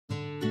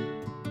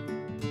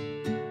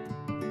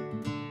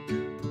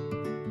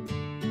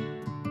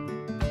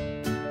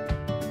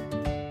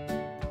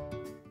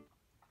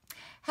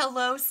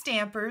Hello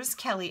Stampers,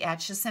 Kelly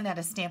Acheson at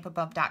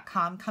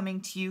stampinUp.com coming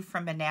to you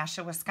from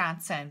Menasha,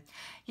 Wisconsin.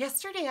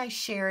 Yesterday I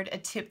shared a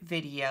tip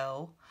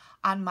video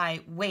on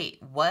my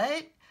Wait,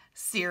 What?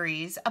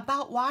 Series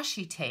about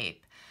washi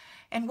tape.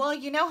 And well,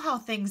 you know how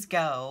things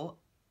go.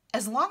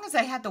 As long as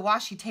I had the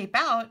washi tape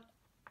out,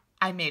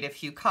 I made a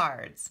few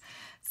cards.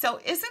 So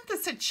isn't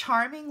this a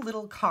charming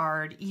little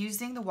card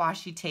using the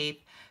washi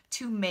tape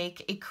to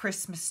make a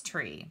Christmas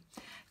tree?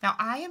 Now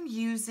I am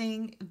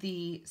using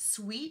the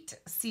Sweet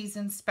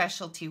Season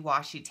Specialty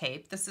washi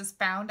tape. This is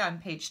found on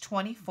page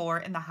 24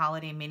 in the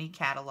Holiday Mini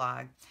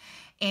Catalog.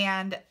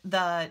 And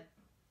the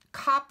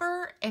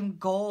copper and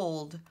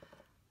gold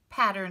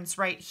patterns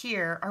right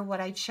here are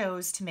what I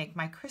chose to make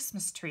my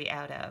Christmas tree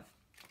out of.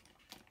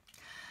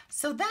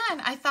 So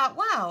then I thought,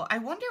 wow, I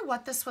wonder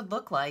what this would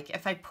look like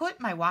if I put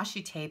my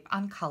washi tape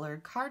on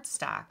colored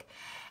cardstock.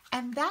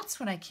 And that's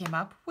when I came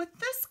up with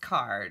this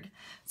card.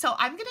 So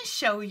I'm going to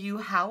show you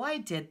how I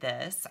did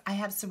this. I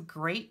have some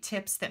great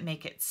tips that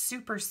make it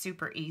super,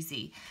 super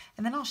easy.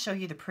 And then I'll show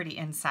you the pretty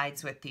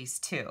insides with these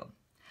too.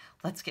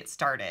 Let's get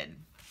started.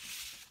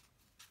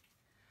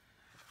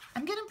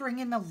 I'm going to bring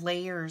in the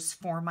layers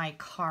for my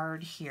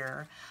card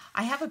here.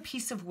 I have a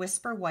piece of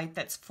Whisper White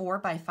that's 4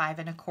 by 5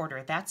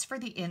 1/4. That's for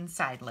the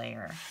inside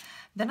layer.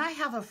 Then I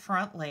have a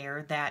front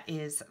layer that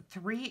is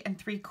 3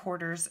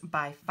 3/4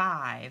 by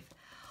 5.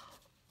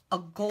 A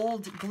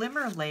gold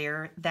glimmer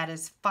layer that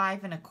is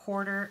 5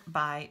 1/4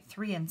 by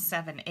 3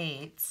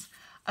 7/8.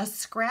 A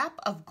scrap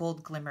of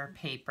gold glimmer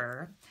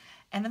paper.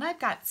 And then I've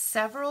got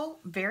several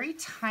very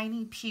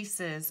tiny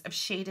pieces of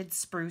shaded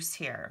spruce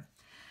here.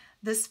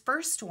 This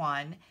first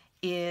one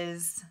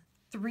is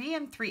 3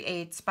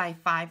 3/8 by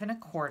 5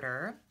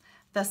 1/4.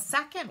 The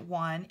second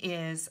one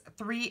is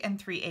 3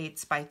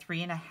 3/8 by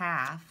 3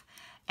 1/2.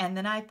 And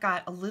then I've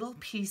got a little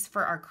piece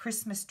for our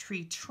Christmas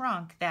tree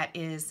trunk that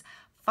is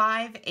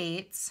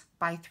 5/8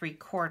 by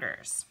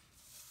 3/4.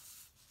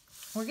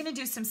 We're going to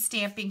do some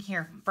stamping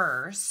here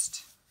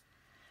first.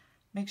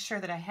 Make sure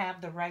that I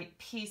have the right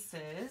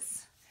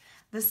pieces.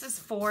 This is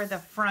for the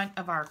front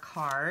of our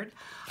card.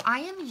 I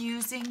am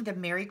using the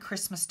Merry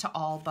Christmas to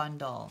All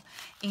bundle.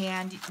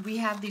 And we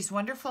have these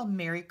wonderful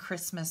Merry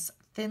Christmas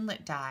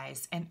Thinlit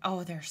dies. And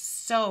oh, they're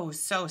so,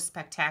 so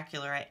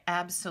spectacular. I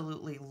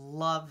absolutely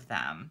love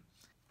them.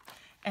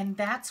 And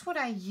that's what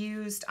I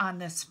used on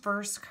this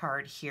first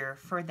card here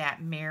for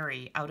that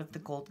Merry out of the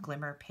gold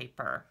glimmer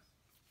paper.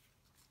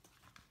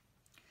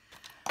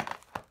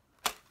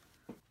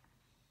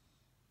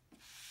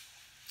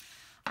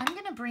 I'm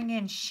going to bring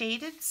in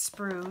shaded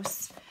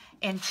spruce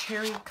and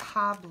cherry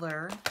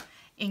cobbler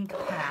ink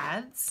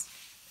pads.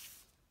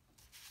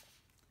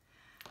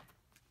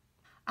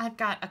 I've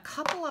got a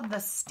couple of the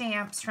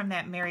stamps from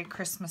that Merry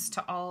Christmas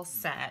to All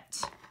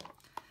set.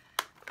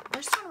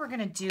 First one we're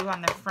going to do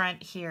on the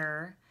front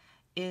here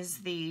is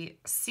the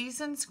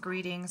Season's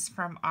Greetings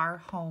from Our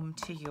Home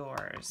to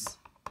Yours.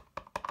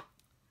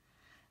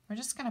 We're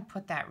just going to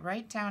put that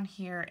right down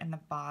here in the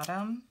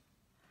bottom.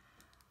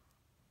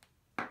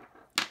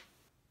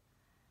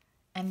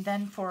 And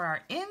then for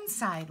our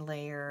inside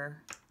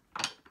layer,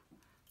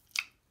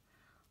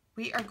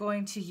 we are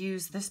going to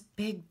use this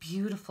big,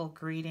 beautiful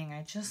greeting.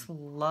 I just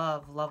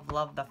love, love,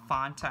 love the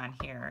font on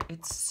here.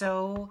 It's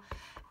so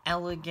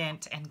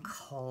elegant and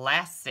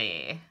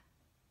classy.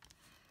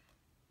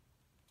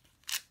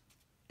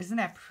 Isn't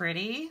that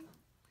pretty?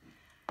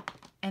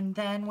 And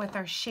then with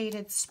our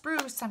shaded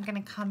spruce, I'm going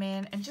to come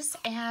in and just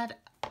add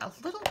a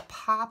little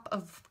pop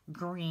of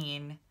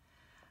green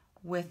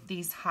with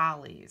these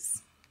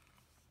hollies.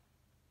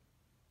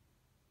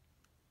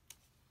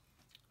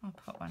 I'll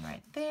put one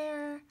right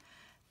there.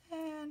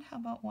 And how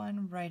about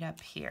one right up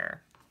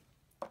here?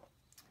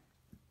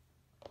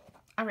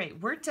 All right,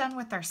 we're done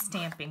with our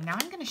stamping. Now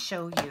I'm going to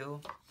show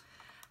you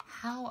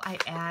how I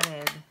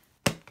added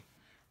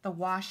the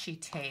washi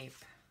tape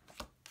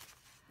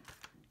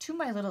to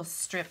my little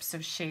strips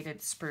of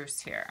shaded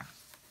spruce here.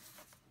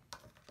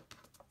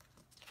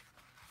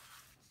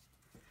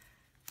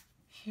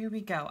 Here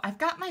we go. I've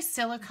got my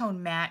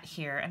silicone mat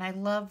here, and I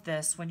love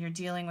this when you're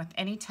dealing with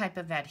any type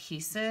of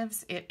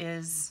adhesives. It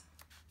is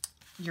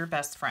your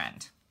best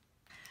friend.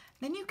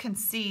 Then you can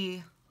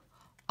see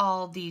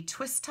all the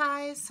twist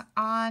ties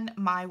on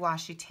my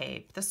washi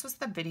tape. This was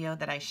the video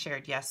that I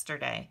shared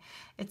yesterday.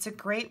 It's a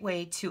great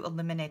way to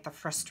eliminate the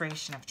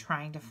frustration of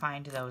trying to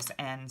find those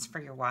ends for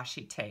your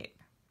washi tape.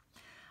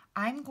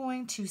 I'm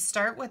going to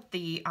start with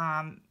the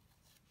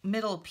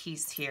middle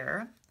piece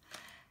here,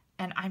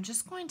 and I'm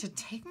just going to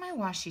take my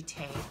washi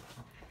tape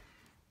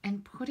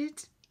and put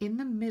it in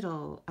the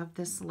middle of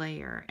this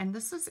layer. And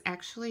this is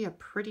actually a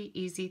pretty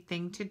easy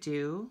thing to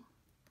do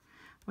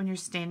when you're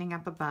standing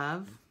up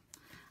above.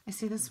 I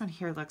see this one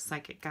here looks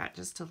like it got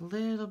just a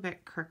little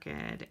bit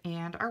crooked,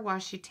 and our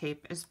washi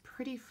tape is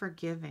pretty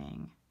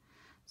forgiving.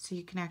 So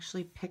you can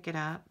actually pick it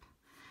up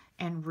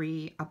and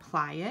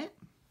reapply it.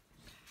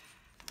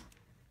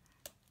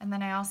 And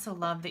then I also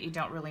love that you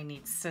don't really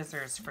need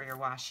scissors for your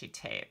washi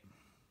tape.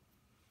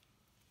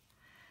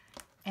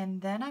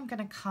 And then I'm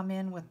going to come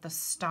in with the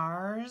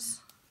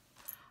stars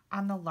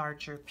on the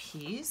larger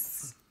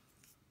piece.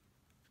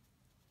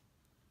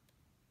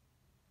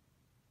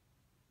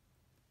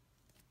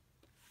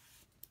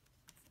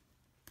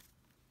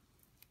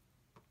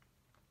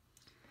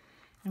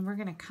 And we're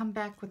going to come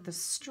back with the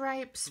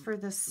stripes for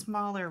the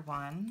smaller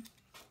one.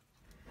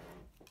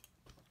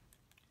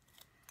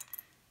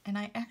 And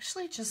I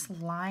actually just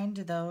lined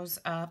those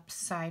up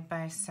side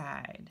by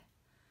side.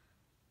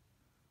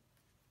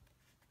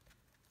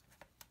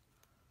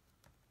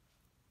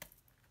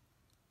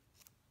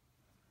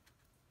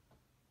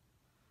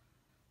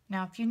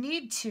 Now, if you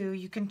need to,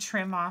 you can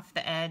trim off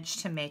the edge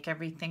to make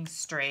everything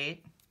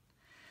straight.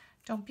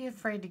 Don't be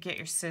afraid to get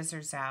your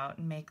scissors out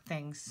and make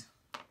things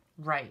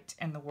right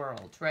in the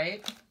world,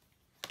 right?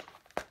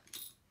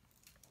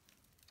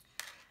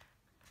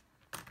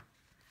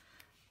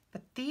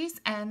 But these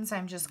ends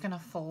I'm just going to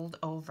fold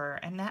over,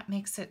 and that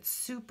makes it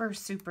super,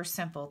 super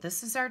simple.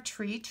 This is our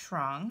tree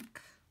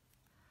trunk.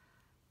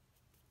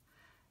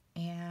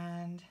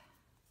 And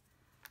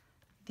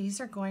these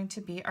are going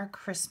to be our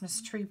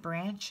Christmas tree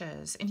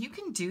branches. And you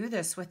can do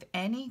this with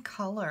any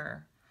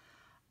color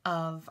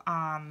of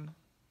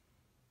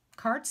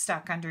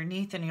cardstock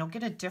underneath, and you'll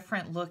get a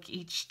different look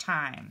each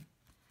time.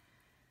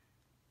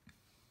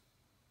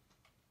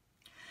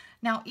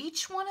 Now,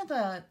 each one of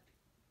the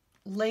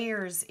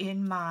layers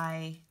in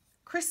my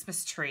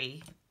Christmas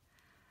tree,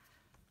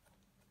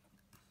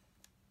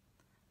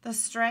 the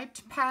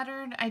striped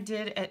pattern I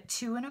did at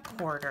 2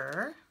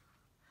 1/4.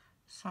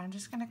 So I'm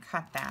just going to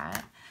cut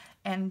that.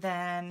 And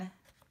then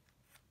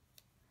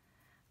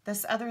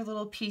this other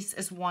little piece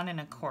is 1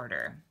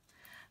 1/4.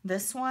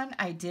 This one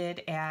I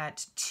did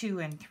at 2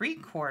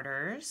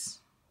 3/4.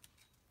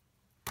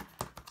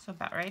 So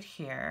about right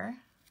here.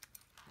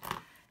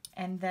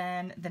 And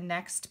then the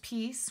next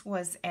piece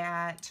was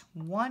at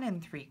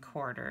 1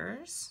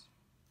 3/4,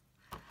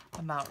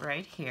 about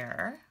right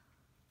here.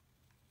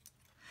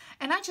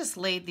 And I just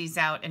laid these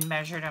out and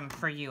measured them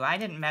for you. I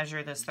didn't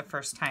measure this the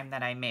first time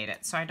that I made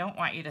it, so I don't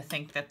want you to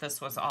think that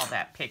this was all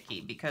that picky,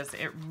 because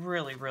it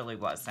really, really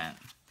wasn't.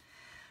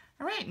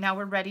 All right, now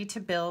we're ready to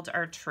build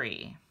our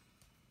tree.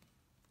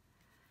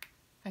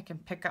 If I can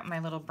pick up my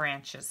little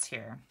branches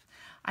here.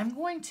 I'm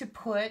going to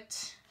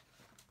put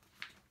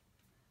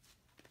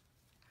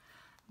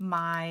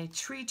my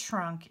tree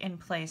trunk in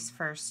place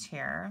first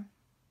here.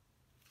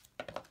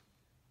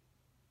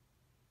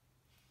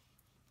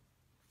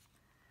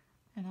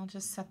 And I'll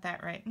just set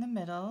that right in the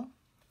middle.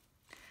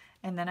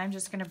 And then I'm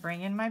just going to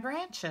bring in my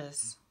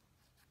branches.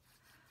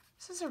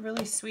 This is a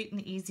really sweet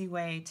and easy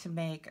way to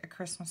make a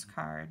Christmas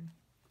card,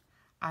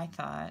 I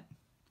thought.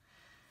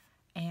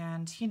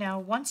 And, you know,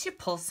 once you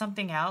pull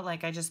something out,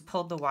 like I just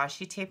pulled the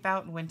washi tape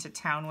out and went to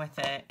town with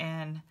it,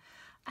 and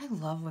I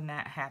love when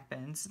that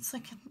happens. It's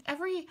like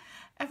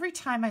every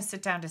time I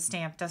sit down to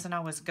stamp doesn't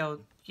always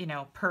go, you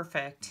know,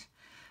 perfect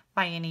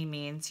by any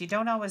means. You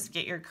don't always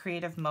get your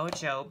creative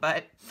mojo,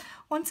 but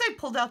once I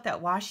pulled out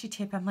that washi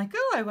tape, I'm like,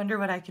 oh, I wonder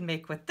what I can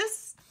make with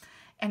this.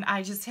 And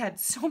I just had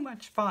so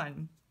much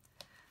fun.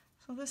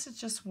 So this is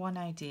just one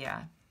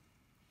idea.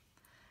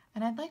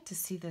 And I'd like to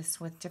see this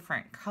with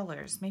different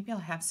colors. Maybe I'll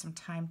have some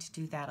time to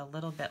do that a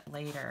little bit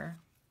later.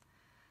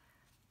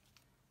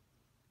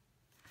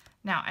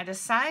 Now, I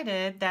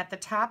decided that the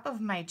top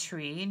of my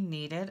tree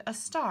needed a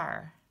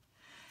star.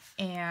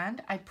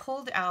 And I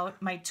pulled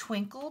out my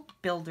Twinkle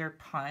Builder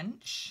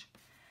Punch.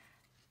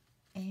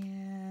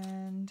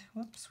 And,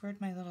 whoops,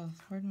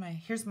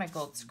 here's my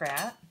gold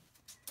scrap.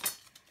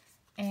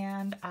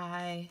 And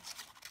I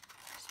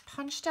just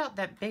punched out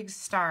that big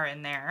star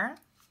in there.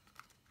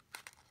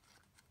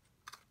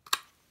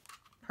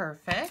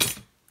 Perfect.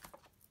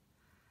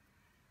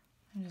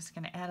 I'm just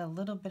going to add a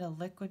little bit of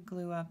liquid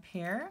glue up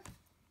here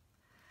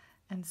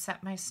and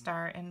set my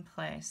star in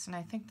place. And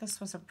I think this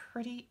was a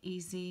pretty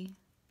easy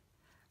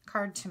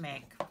card to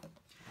make.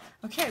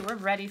 Okay, we're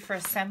ready for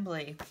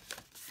assembly.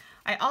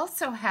 I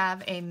also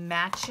have a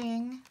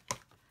matching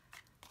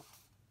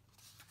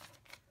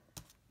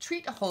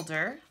treat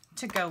holder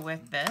to go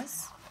with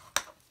this.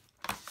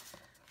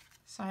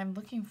 So I'm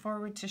looking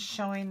forward to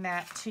showing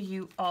that to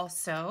you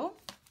also.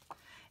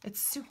 It's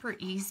super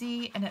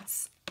easy, and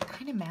it's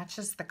kind of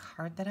matches the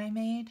card that I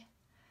made.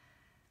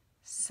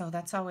 So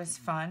that's always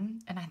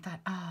fun. And I thought,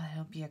 oh,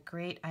 it'll be a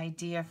great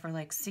idea for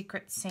like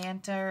Secret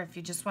Santa, or if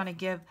you just want to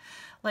give,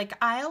 like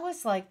I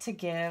always like to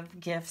give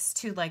gifts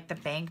to like the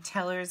bank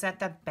tellers at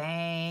the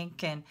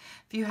bank. And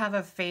if you have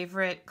a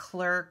favorite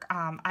clerk,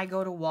 I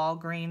go to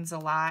Walgreens a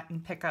lot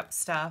and pick up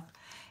stuff.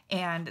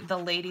 And the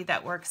lady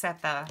that works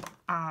at the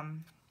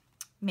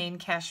main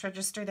cash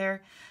register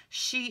there,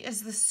 she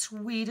is the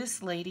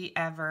sweetest lady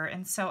ever.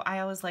 And so I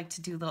always like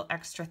to do little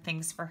extra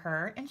things for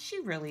her, and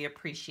she really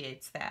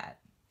appreciates that.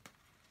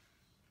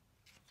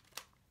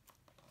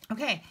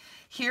 Okay,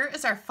 here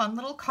is our fun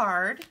little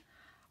card.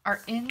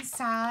 Our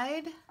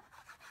inside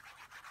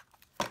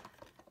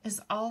is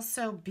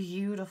also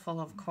beautiful,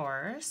 of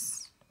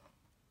course.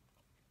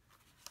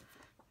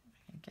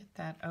 Get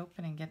that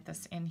open and get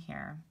this in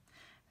here.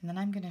 And then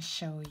I'm going to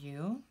show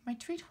you my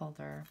treat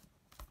holder.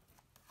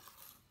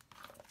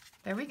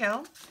 There we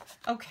go.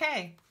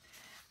 Okay,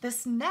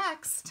 This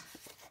next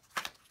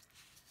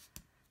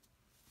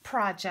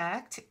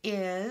project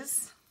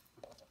is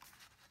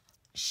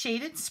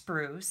shaded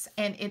spruce,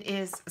 and it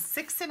is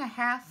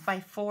 6.5 by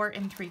 4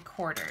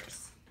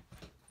 3/4.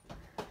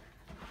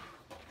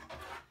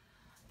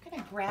 I'm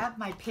gonna grab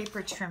my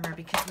paper trimmer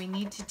because we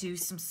need to do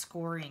some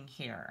scoring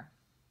here.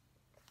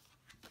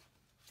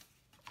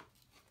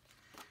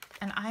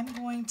 And I'm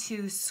going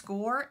to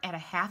score at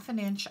 1/2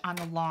 inch on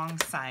the long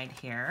side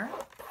here.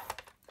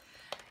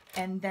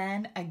 And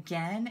then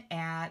again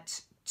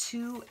at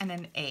 2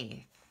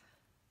 1/8.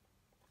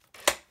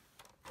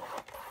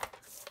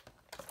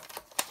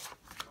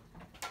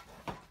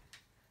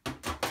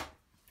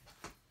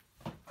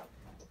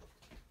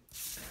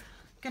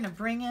 Going to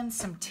bring in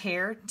some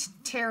tear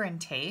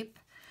and tape.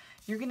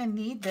 You're going to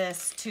need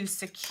this to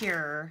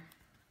secure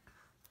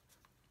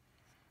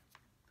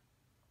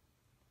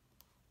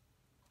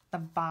the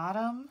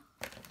bottom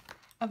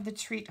of the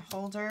treat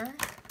holder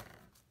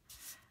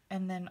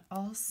and then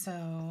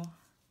also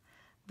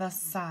the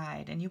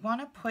side. And you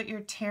want to put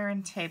your tear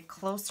and tape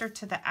closer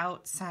to the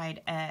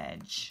outside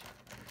edge.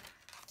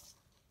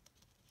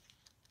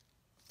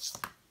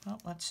 Well,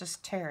 let's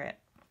just tear it.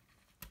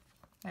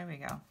 There we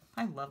go.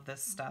 I love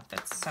this stuff.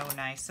 It's so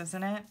nice,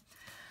 isn't it?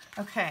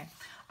 Okay,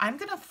 I'm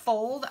going to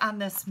fold on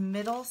this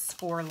middle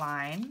score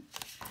line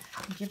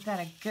and give that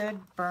a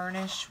good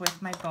burnish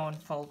with my bone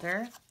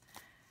folder.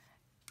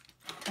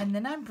 And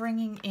then I'm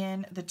bringing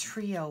in the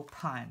trio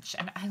punch,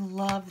 and I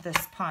love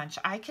this punch.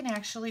 I can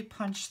actually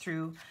punch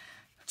through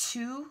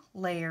 2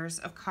 layers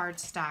of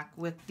cardstock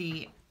with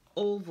the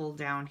oval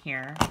down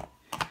here,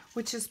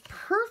 which is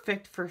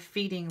perfect for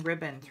feeding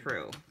ribbon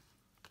through.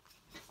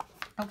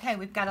 Okay,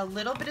 we've got a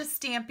little bit of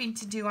stamping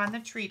to do on the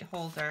treat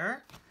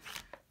holder.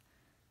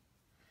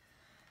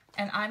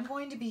 And I'm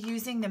going to be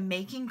using the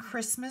Making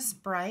Christmas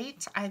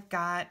Bright. I've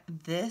got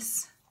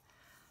this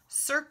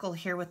circle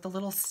here with the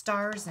little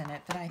stars in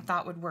it that I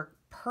thought would work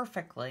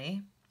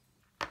perfectly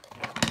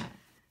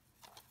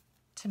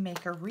to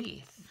make a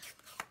wreath.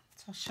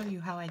 So I'll show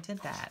you how I did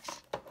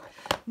that.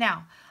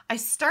 Now, I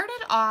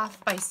started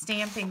off by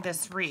stamping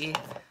this wreath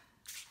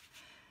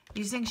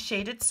using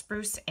shaded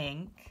spruce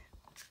ink.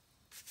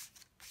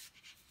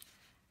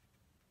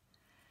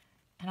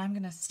 And I'm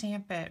going to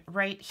stamp it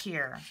right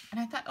here. And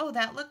I thought, oh,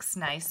 that looks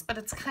nice, but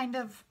it's kind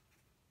of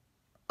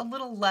a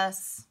little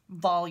less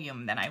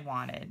volume than I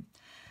wanted.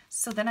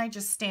 So then I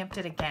just stamped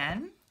it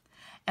again,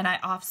 and I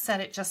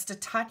offset it just a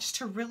touch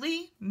to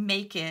really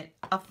make it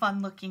a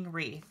fun-looking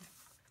wreath.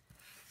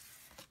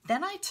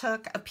 Then I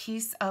took a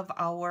piece of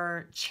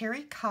our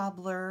Cherry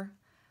Cobbler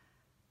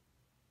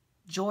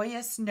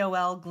Joyous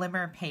Noel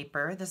Glimmer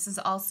paper. This is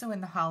also in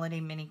the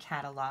Holiday Mini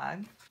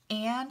Catalog.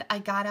 And I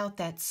got out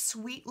that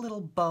sweet little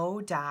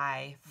bow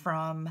die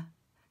from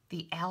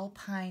the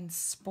Alpine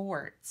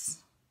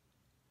Sports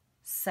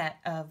set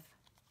of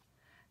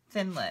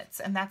Thinlits.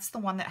 And that's the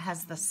one that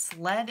has the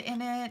sled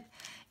in it.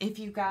 If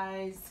you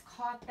guys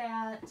caught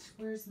that,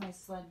 where's my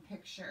sled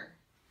picture?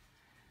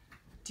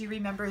 Do you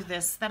remember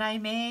this that I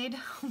made?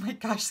 Oh my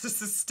gosh,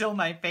 this is still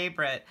my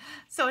favorite.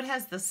 So it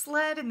has the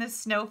sled and the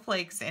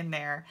snowflakes in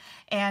there.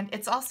 And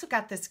it's also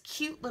got this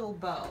cute little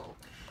bow.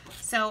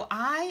 So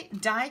I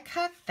die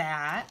cut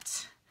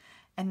that,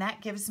 and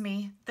that gives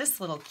me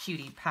this little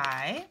cutie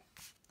pie.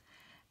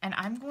 And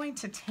I'm going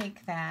to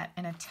take that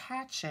and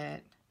attach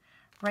it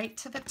right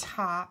to the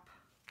top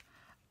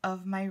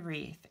of my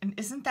wreath. And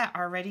isn't that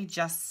already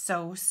just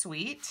so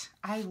sweet?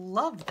 I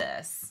love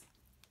this.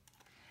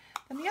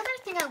 And the other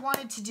thing I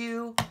wanted to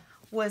do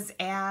was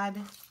add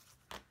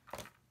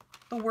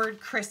the word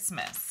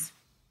Christmas.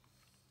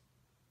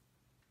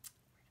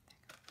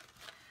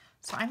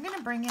 So I'm going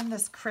to bring in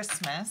this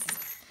Christmas,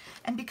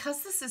 and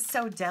because this is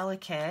so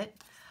delicate,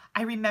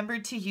 I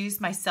remembered to use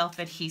my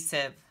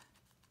self-adhesive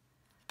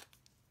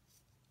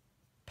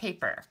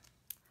paper.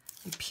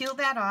 You peel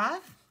that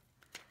off,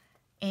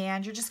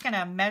 and you're just going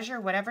to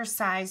measure whatever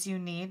size you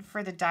need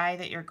for the die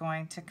that you're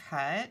going to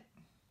cut.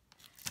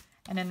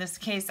 And in this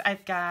case,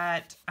 I've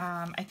got,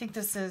 I think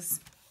this is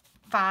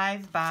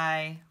 5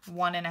 by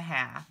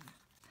 1.5.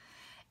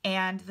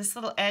 And this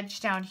little edge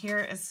down here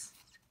is,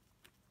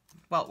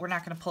 well, we're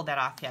not going to pull that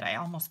off yet. I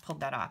almost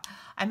pulled that off.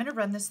 I'm going to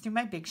run this through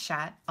my Big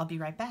Shot. I'll be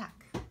right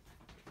back.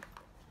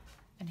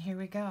 And here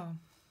we go.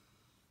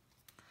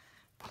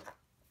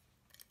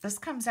 This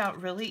comes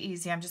out really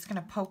easy. I'm just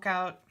going to poke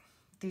out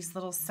these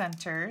little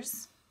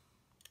centers.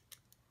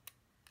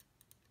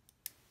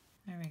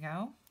 There we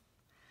go.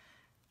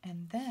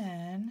 And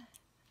then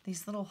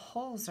these little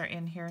holes are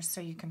in here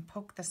so you can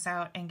poke this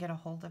out and get a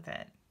hold of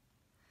it.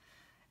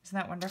 Isn't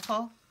that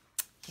wonderful?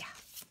 Yeah.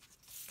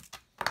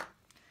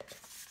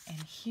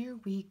 And here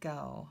we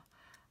go.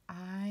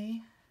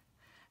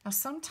 Now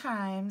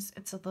sometimes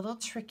it's a little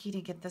tricky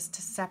to get this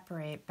to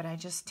separate, but I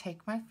just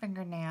take my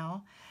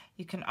fingernail.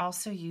 You can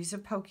also use a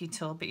pokey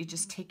tool, but you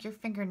just take your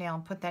fingernail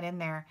and put that in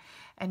there.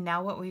 And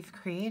now what we've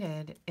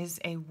created is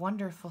a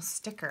wonderful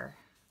sticker.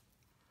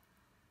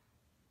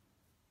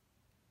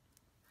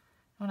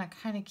 I want to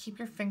kind of keep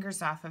your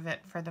fingers off of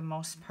it for the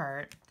most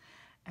part.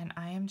 And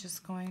I am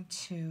just going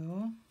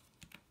to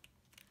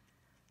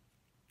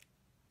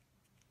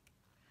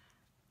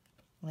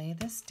lay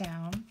this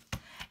down.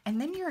 And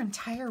then your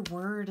entire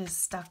word is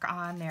stuck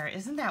on there.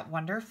 Isn't that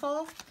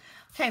wonderful?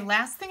 Okay,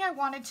 last thing I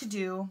wanted to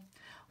do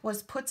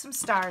was put some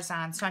stars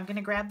on. So I'm going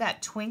to grab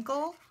that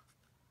Twinkle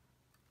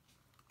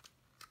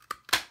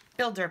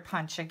Builder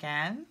Punch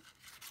again.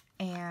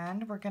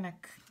 And we're going to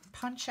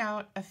punch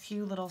out a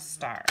few little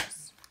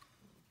stars.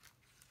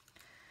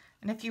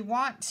 And if you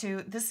want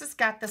to, this has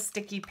got the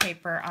sticky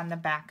paper on the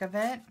back of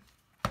it.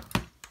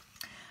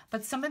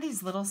 But some of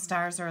these little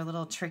stars are a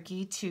little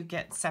tricky to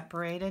get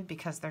separated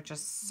because they're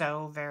just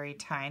so very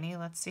tiny.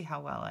 Let's see how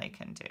well I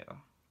can do.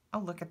 Oh,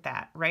 look at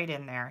that, right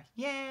in there.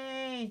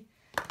 Yay!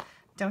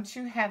 Don't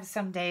you have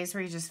some days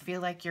where you just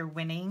feel like you're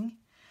winning?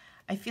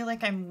 I feel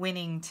like I'm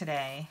winning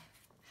today.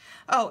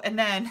 Oh, and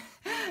then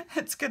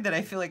it's good that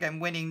I feel like I'm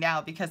winning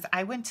now because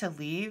I went to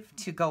leave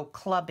to go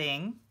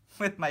clubbing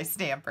with my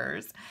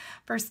stampers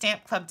for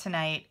Stamp Club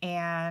tonight,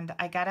 and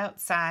I got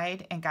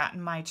outside and got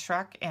in my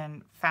truck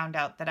and found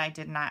out that I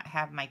did not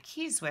have my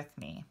keys with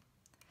me.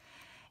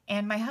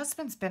 And my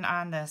husband's been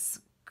on this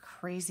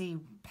crazy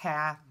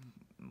path.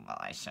 Well,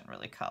 I shouldn't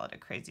really call it a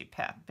crazy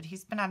path, but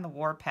he's been on the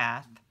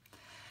warpath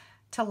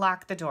to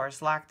lock the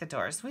doors, lock the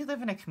doors. We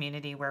live in a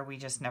community where we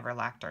just never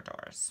locked our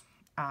doors.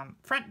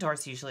 Front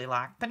doors usually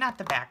locked, but not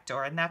the back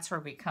door, and that's where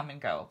we come and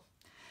go.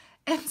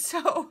 And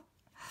so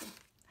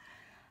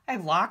I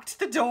locked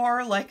the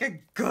door like a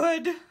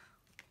good,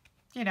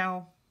 you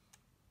know,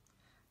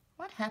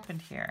 what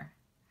happened here?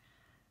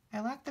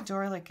 I locked the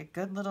door like a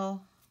good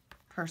little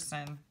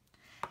person.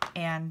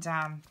 And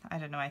I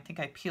don't know, I think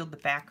I peeled the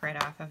back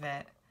right off of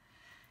it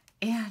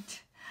and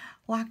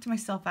locked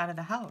myself out of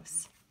the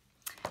house.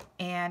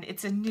 And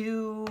it's a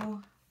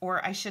new,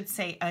 or I should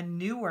say a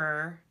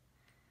newer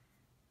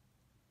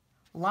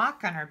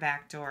lock on our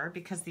back door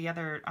because the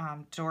other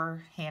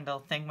door handle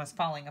thing was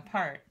falling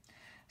apart.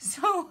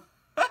 So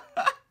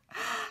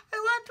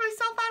I locked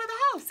myself out of the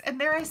house, and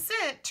there I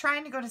sit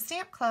trying to go to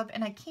Stamp Club,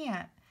 and I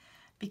can't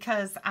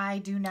because I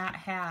do not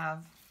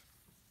have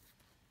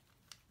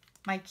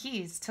my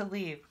keys to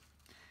leave.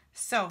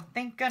 So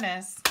thank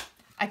goodness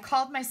I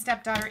called my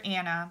stepdaughter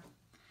Anna.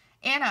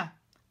 Anna,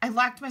 I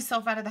locked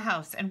myself out of the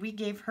house, and we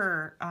gave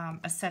her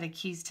a set of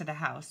keys to the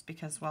house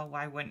because, well,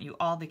 why wouldn't you?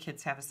 All the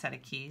kids have a set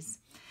of keys.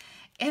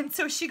 And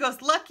so she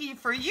goes, lucky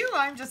for you,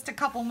 I'm just a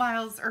couple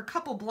miles or a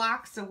couple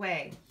blocks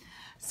away.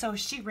 So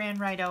she ran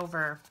right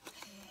over,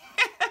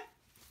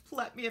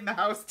 let me in the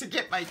house to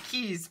get my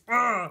keys.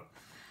 Ugh.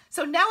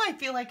 So now I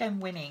feel like I'm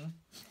winning.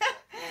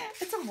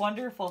 It's a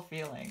wonderful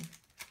feeling.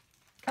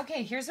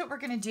 Okay, here's what we're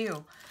going to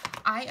do.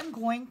 I am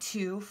going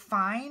to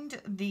find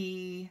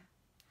the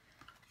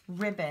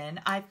ribbon.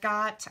 I've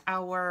got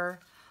our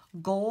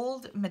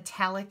gold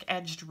metallic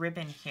edged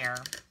ribbon here.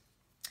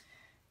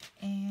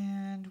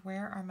 And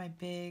where are my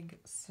big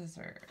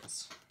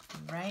scissors?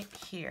 Right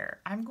here.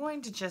 I'm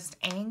going to just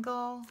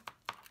angle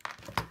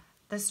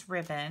this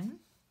ribbon,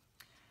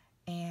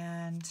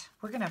 and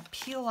we're going to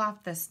peel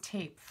off this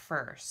tape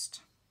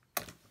first.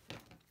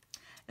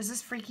 Is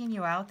this freaking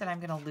you out that I'm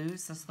going to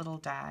lose this little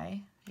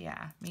die?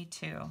 Yeah, me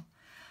too.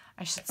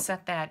 I should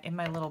set that in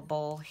my little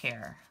bowl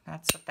here.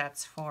 That's what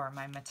that's for,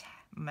 my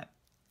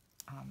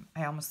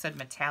I almost said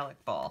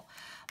metallic bowl,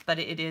 but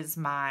it is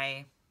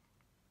my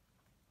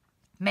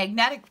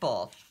magnetic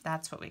bowl.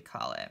 That's what we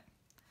call it.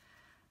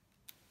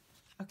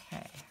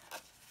 Okay.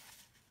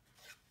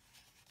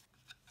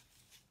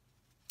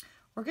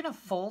 We're going to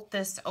fold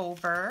this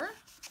over,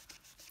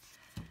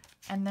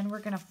 and then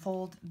we're going to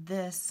fold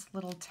this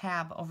little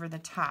tab over the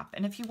top.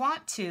 And if you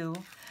want to,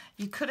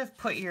 you could have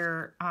put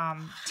your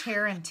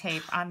tear and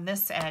tape on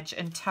this edge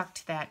and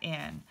tucked that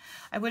in.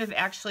 I would have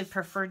actually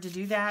preferred to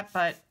do that,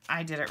 but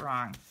I did it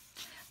wrong.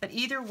 But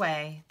either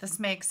way, this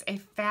makes a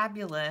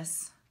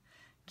fabulous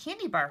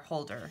candy bar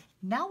holder.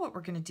 Now what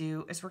we're going to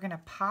do is we're going to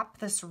pop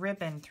this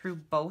ribbon through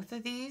both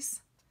of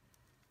these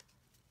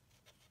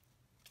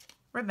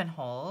ribbon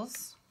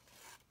holes,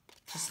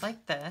 just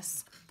like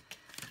this.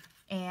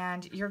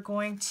 And you're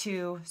going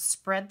to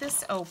spread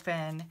this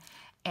open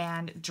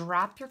and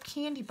drop your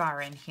candy bar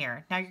in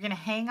here. Now you're going to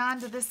hang on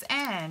to this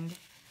end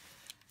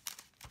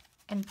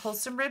and pull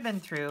some ribbon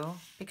through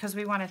because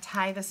we want to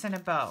tie this in a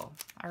bow.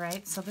 All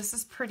right, so this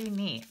is pretty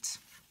neat.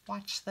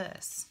 Watch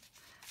this.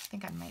 I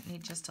think I might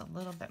need just a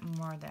little bit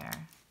more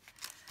there.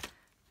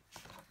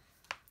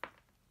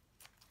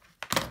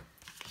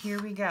 Here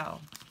we go.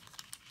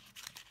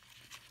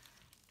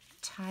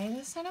 Tie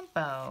this in a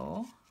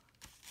bow.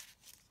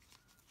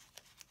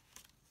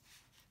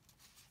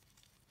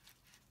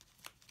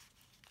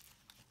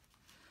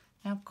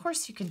 Now, of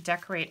course, you can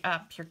decorate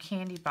up your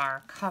candy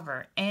bar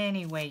cover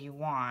any way you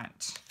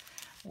want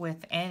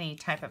with any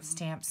type of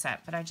stamp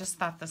set, but I just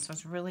thought this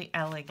was really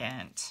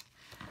elegant.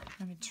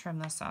 Let me trim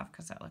this off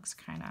because that looks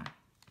kind of,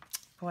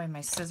 boy,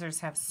 my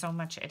scissors have so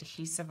much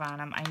adhesive on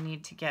them. I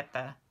need to get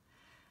the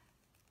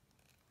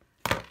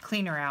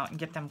cleaner out and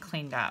get them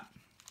cleaned up.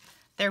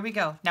 There we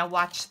go. Now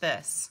watch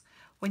this.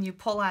 When you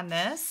pull on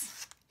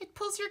this, it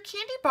pulls your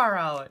candy bar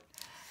out.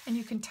 And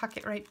you can tuck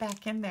it right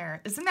back in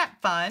there. Isn't that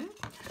fun?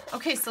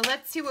 Okay, so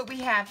let's see what we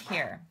have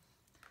here.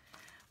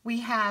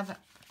 We have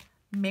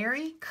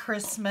Merry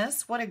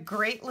Christmas. What a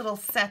great little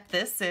set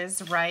this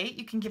is, right?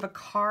 You can give a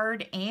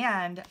card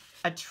and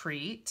a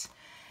treat.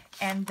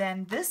 And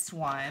then this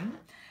one.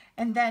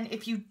 And then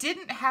if you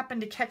didn't happen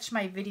to catch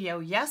my video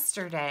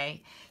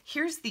yesterday,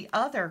 here's the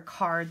other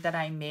card that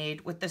I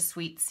made with the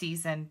Sweet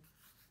Season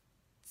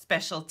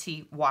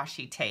specialty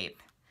washi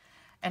tape.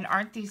 And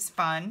aren't these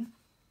fun?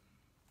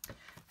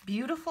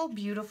 Beautiful,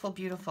 beautiful,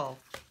 beautiful.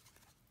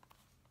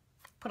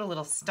 Put a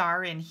little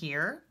star in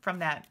here from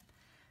that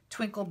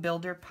Twinkle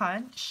Builder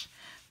Punch.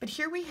 But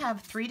here we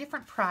have 3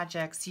 different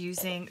projects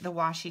using the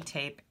washi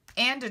tape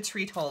and a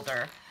treat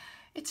holder.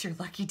 It's your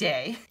lucky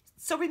day.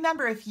 So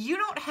remember, if you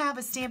don't have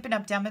a Stampin'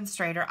 Up!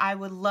 Demonstrator, I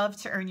would love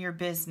to earn your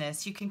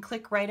business. You can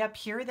click right up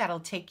here. That'll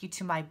take you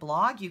to my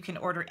blog. You can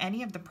order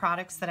any of the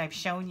products that I've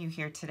shown you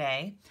here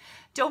today.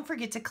 Don't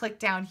forget to click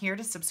down here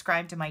to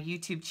subscribe to my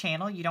YouTube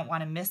channel. You don't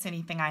want to miss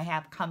anything I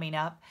have coming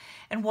up.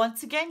 And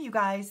once again, you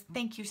guys,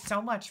 thank you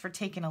so much for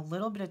taking a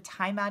little bit of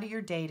time out of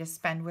your day to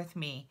spend with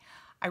me.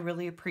 I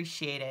really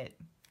appreciate it.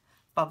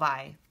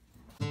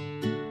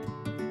 Bye-bye.